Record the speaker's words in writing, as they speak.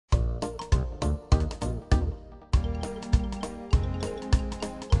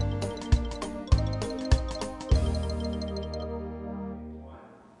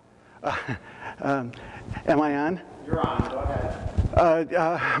Am I on? You're on. Go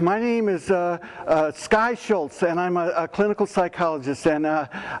ahead. My name is Schultz, and I'm a clinical psychologist. And I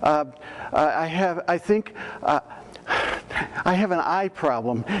have an eye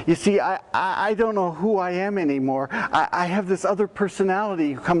problem. You see, I don't know who I am anymore. I have this other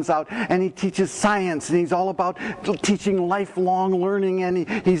personality who comes out, and he teaches science, and he's all about teaching lifelong learning, and he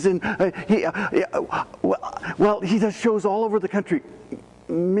does shows all over the country.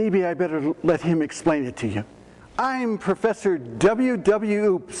 Maybe I better let him explain it to you. I'm Professor W.W.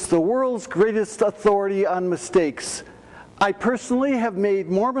 Oops, the world's greatest authority on mistakes. I personally have made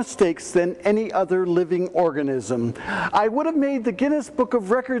more mistakes than any other living organism. I would have made the Guinness Book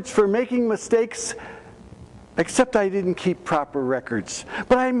of Records for making mistakes, except I didn't keep proper records.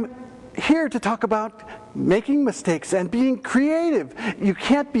 But I'm here to talk about making mistakes and being creative. You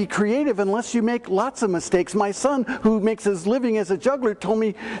can't be creative unless you make lots of mistakes. My son, who makes his living as a juggler, told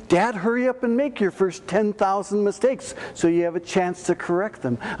me, "Dad, hurry up and make your first 10,000 mistakes so you have a chance to correct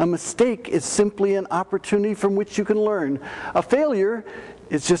them." A mistake is simply an opportunity from which you can learn. A failure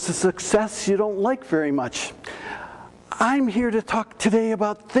is just a success you don't like very much. I'm here to talk today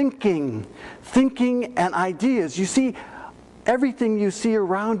about thinking and ideas. You see, everything you see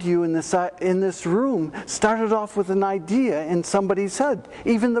around you in this room started off with an idea in somebody's head,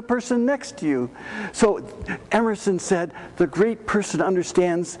 even the person next to you. So Emerson said, "The great person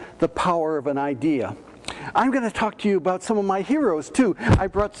understands the power of an idea." I'm going to talk to you about some of my heroes too. I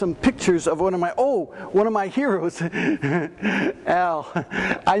brought some pictures of one of my heroes, Al.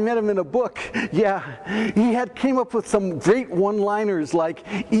 I met him in a book. Yeah, he came up with some great one-liners like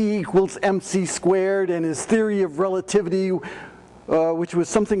E equals mc squared, and his theory of relativity, which was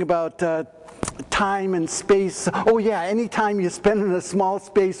something about time and space. Oh yeah, any time you spend in a small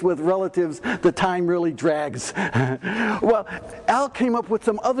space with relatives, the time really drags. Well, Al came up with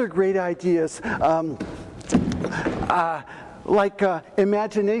some other great ideas.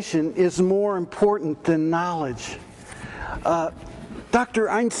 Imagination is more important than knowledge. Dr.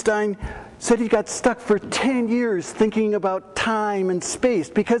 Einstein said he got stuck for 10 years thinking about time and space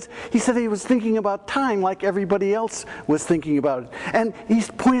because he said he was thinking about time like everybody else was thinking about it. And he's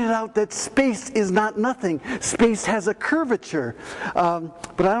pointed out that space is not nothing. Space has a curvature.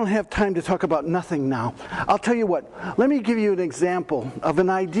 But I don't have time to talk about nothing now. I'll tell you what. Let me give you an example of an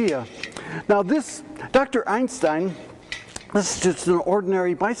idea. Now this, Dr. Einstein, this is just an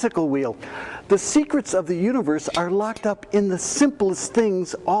ordinary bicycle wheel. The secrets of the universe are locked up in the simplest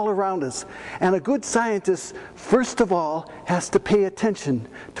things all around us. And a good scientist, first of all, has to pay attention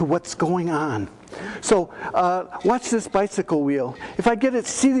to what's going on. So watch this bicycle wheel. If I get it,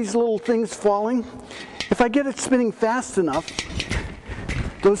 see these little things falling? If I get it spinning fast enough,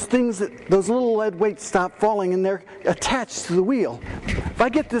 those little lead weights stop falling and they're attached to the wheel. If I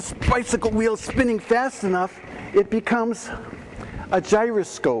get this bicycle wheel spinning fast enough, it becomes a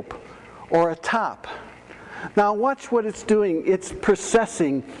gyroscope or a top. Now watch what it's doing. It's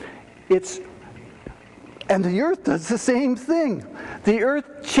processing. And the Earth does the same thing. The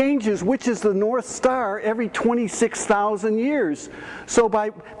Earth changes which is the North Star every 26,000 years. So by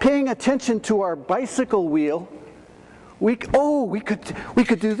paying attention to our bicycle wheel, we could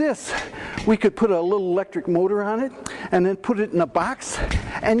do this. We could put a little electric motor on it and then put it in a box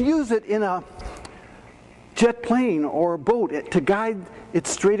and use it in a jet plane or a boat to guide it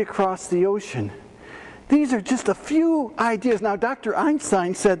straight across the ocean. These are just a few ideas. Now, Dr.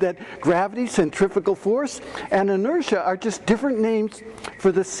 Einstein said that gravity, centrifugal force, and inertia are just different names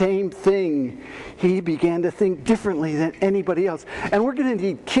for the same thing. He began to think differently than anybody else. And we're going to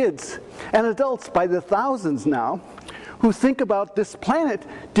need kids and adults by the thousands now who think about this planet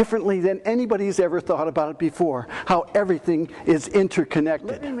differently than anybody's ever thought about it before, how everything is interconnected.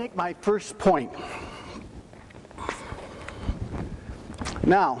 Let me make my first point.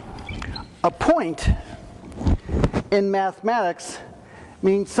 Now, a point in mathematics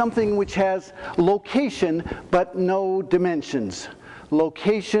means something which has location but no dimensions.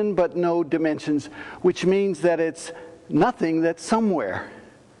 Location but no dimensions, which means that it's nothing that's somewhere.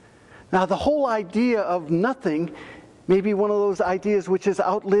 Now, the whole idea of nothing may be one of those ideas which has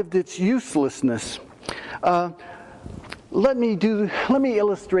outlived its uselessness. Let me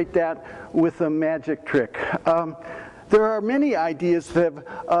illustrate that with a magic trick. There are many ideas that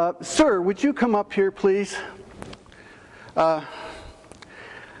have, sir, would you come up here, please? I'm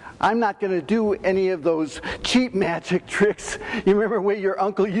not going to do any of those cheap magic tricks. You remember when your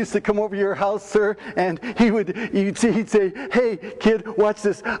uncle used to come over your house, sir, and he'd say, "Hey, kid, watch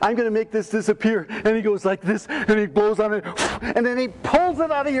this. I'm going to make this disappear." And he goes like this, and he blows on it, and then he pulls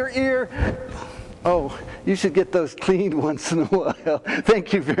it out of your ear. Oh, you should get those cleaned once in a while.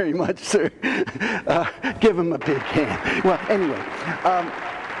 Thank you very much, sir. Give him a big hand. Well, anyway.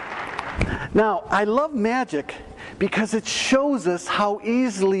 Now, I love magic because it shows us how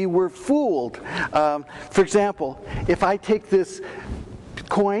easily we're fooled. For example, if I take this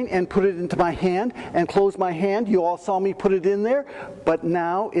coin and put it into my hand and close my hand, you all saw me put it in there, but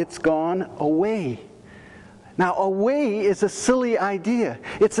now it's gone away. Now, away is a silly idea.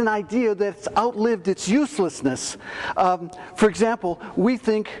 It's an idea that's outlived its uselessness. For example, we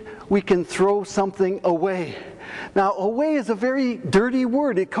think we can throw something away. Now, away is a very dirty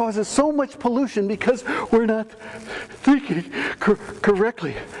word. It causes so much pollution because we're not thinking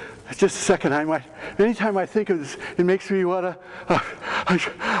correctly. Just a second. Anytime I think of this, it makes me want to...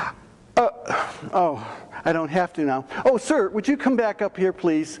 I don't have to now. Oh, sir, would you come back up here,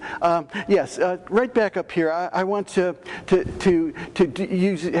 please? Yes, right back up here. I want to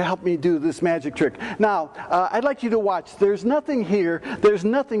help me do this magic trick. Now, I'd like you to watch. There's nothing here,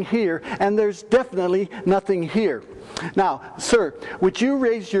 and there's definitely nothing here. Now, sir, would you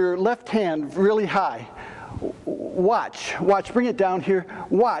raise your left hand really high? Watch, bring it down here.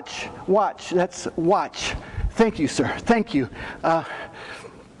 Watch, that's watch. Thank you, sir, thank you.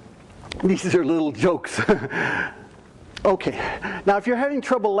 These are little jokes. Okay, now if you're having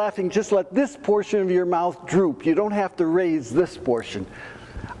trouble laughing, just let this portion of your mouth droop. You don't have to raise this portion.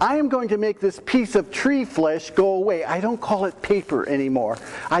 I am going to make this piece of tree flesh go away. I don't call it paper anymore.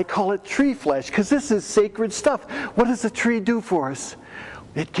 I call it tree flesh because this is sacred stuff. What does a tree do for us?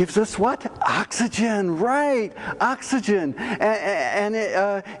 It gives us what? Oxygen, right, oxygen. And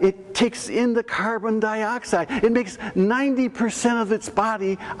it takes in the carbon dioxide. It makes 90% of its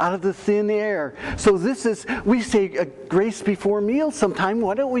body out of the thin air. So this is, we say a grace before meals sometime.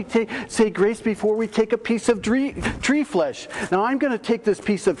 Why don't we say grace before we take a piece of tree flesh? Now I'm going to take this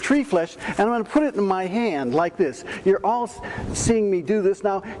piece of tree flesh and I'm going to put it in my hand like this. You're all seeing me do this.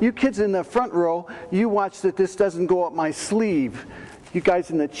 Now, you kids in the front row, you watch that this doesn't go up my sleeve. You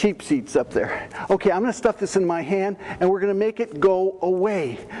guys in the cheap seats up there. Okay, I'm going to stuff this in my hand, and we're going to make it go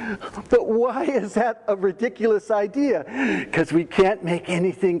away. But why is that a ridiculous idea? Because we can't make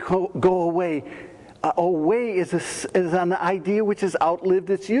anything go away. Away is an idea which has outlived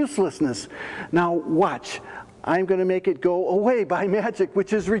its uselessness. Now watch. I'm going to make it go away by magic,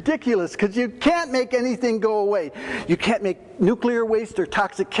 which is ridiculous because you can't make anything go away. You can't make nuclear waste or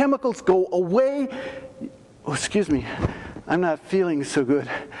toxic chemicals go away. Oh, excuse me. I'm not feeling so good.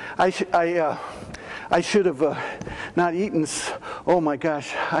 I should have not eaten. Oh my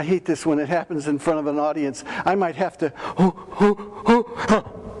gosh, I hate this when it happens in front of an audience. I might have to.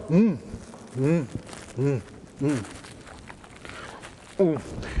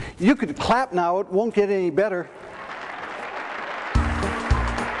 You could clap now. It won't get any better.